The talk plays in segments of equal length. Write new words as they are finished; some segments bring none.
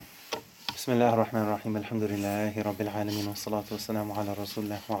بسم الله الرحمن الرحيم الحمد لله رب العالمين والصلاة والسلام على رسول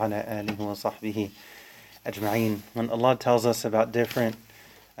الله وعلى آله وصحبه أجمعين. When Allah tells us about different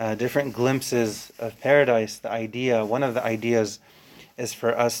glimpses of paradise, one of the ideas is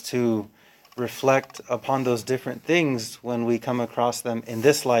for us to reflect upon those different things when we come across them in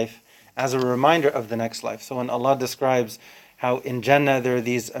this life as a reminder of the next life. So when Allah describes how in Jannah there are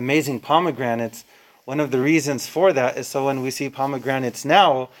these amazing pomegranates, one of the reasons for that is so when we see pomegranates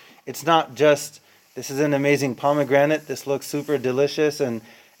now, it's not just, this is an amazing pomegranate, this looks super delicious and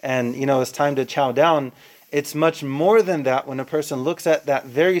it's time to chow down. It's much more than that when a person looks at that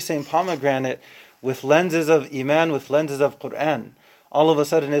very same pomegranate with lenses of Iman, with lenses of Quran. All of a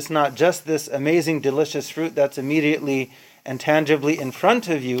sudden it's not just this amazing delicious fruit that's immediately and tangibly in front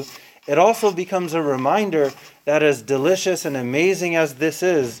of you. It also becomes a reminder that as delicious and amazing as this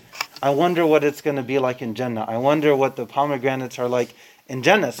is, I wonder what it's going to be like in Jannah. I wonder what the pomegranates are like in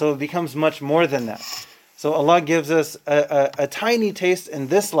Jannah. So it becomes much more than that. So Allah gives us a tiny taste in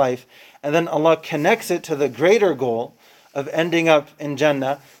this life, and then Allah connects it to the greater goal of ending up in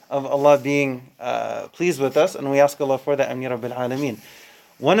Jannah, of Allah being pleased with us, and we ask Allah for that. Ameen Rabbil Alameen.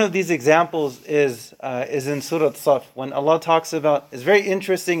 One of these examples is in Surah Saf, when Allah talks about, it's very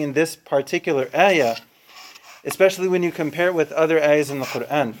interesting in this particular ayah, especially when you compare it with other ayahs in the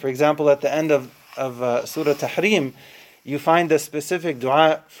Quran. For example, at the end of Surah Tahrim, you find the specific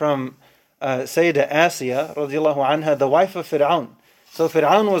dua from Sayyidah Asiya, radiallahu anha, the wife of Fir'aun. So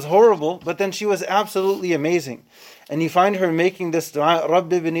Fir'aun was horrible, but then she was absolutely amazing. And you find her making this dua,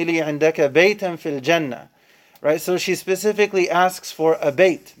 Rabbi binili indaka baytan fil jannah. Right? So she specifically asks for a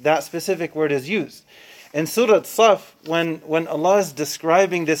bayt. That specific word is used. In Surah Saf, when Allah is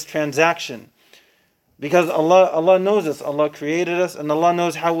describing this transaction, because Allah knows us, Allah created us, and Allah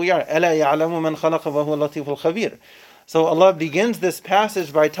knows how we are. أَلَا يَعْلَمُ مَنْ خَلَقَ وَهُوَ اللَّطِيفُ الْخَبِيرُ. So Allah begins this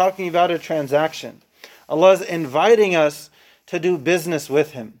passage by talking about a transaction. Allah is inviting us to do business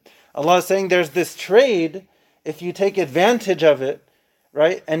with Him. Allah is saying there's this trade, if you take advantage of it,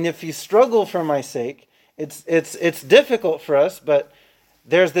 right? And if you struggle for my sake, it's difficult for us, but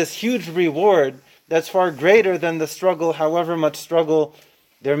there's this huge reward that's far greater than the struggle, however much struggle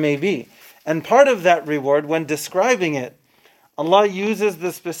there may be. And part of that reward, when describing it, Allah uses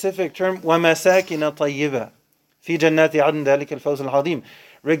the specific term وَمَسَاكِنَ طَيِّبَةً فِي جَنَّاتِ عَدْنٍ ذَلِكَ الْفَوْزُ الْعَظِيمُ.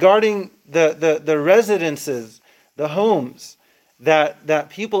 Regarding the residences, the homes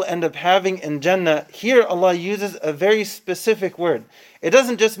that people end up having in Jannah, here Allah uses a very specific word. It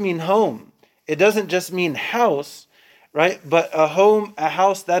doesn't just mean home. It doesn't just mean house, right? But a home, a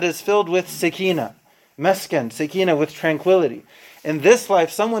house that is filled with sakina, meskan, sakina, with tranquility. In this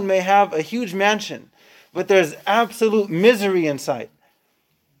life, someone may have a huge mansion, but there's absolute misery inside.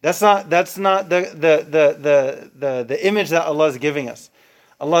 That's not the image that Allah is giving us.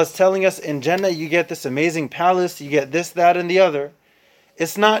 Allah is telling us in Jannah you get this amazing palace, you get this, that, and the other.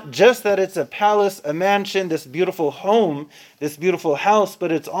 It's not just that it's a palace, a mansion, this beautiful home, this beautiful house,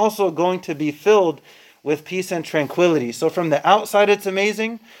 but it's also going to be filled with peace and tranquility. So from the outside it's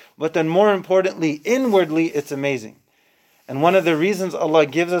amazing, but then more importantly, inwardly it's amazing. And one of the reasons Allah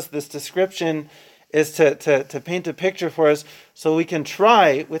gives us this description is to paint a picture for us so we can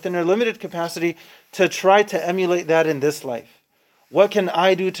try, within our limited capacity, to try to emulate that in this life. What can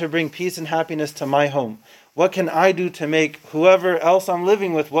I do to bring peace and happiness to my home? What can I do to make whoever else I'm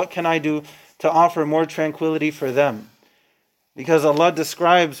living with, what can I do to offer more tranquility for them? Because Allah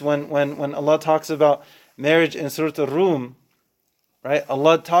describes, when Allah talks about marriage in Surah Al-Rum, right?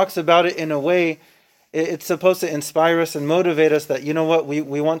 Allah talks about it in a way, it's supposed to inspire us and motivate us that, you know what,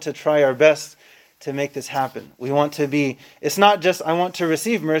 we want to try our best to make this happen. We want to be, it's not just I want to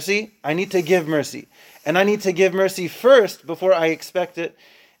receive mercy, I need to give mercy. And I need to give mercy first before I expect it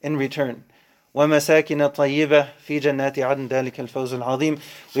in return. وَمَسَاكِنَ طَيِّبَةً فِي جَنَّاتِ عَدْنٍ ذَلِكَ الْفَوْزُ الْعَظِيمُ.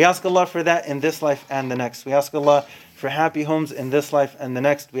 We ask Allah for that in this life and the next. We ask Allah for happy homes in this life and the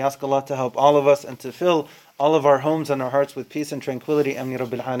next. We ask Allah to help all of us and to fill all of our homes and our hearts with peace and tranquility. Ameen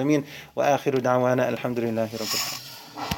Rabbil Alameen. Wa akhiru da'wana alhamdulillahi Rabbil Alameen.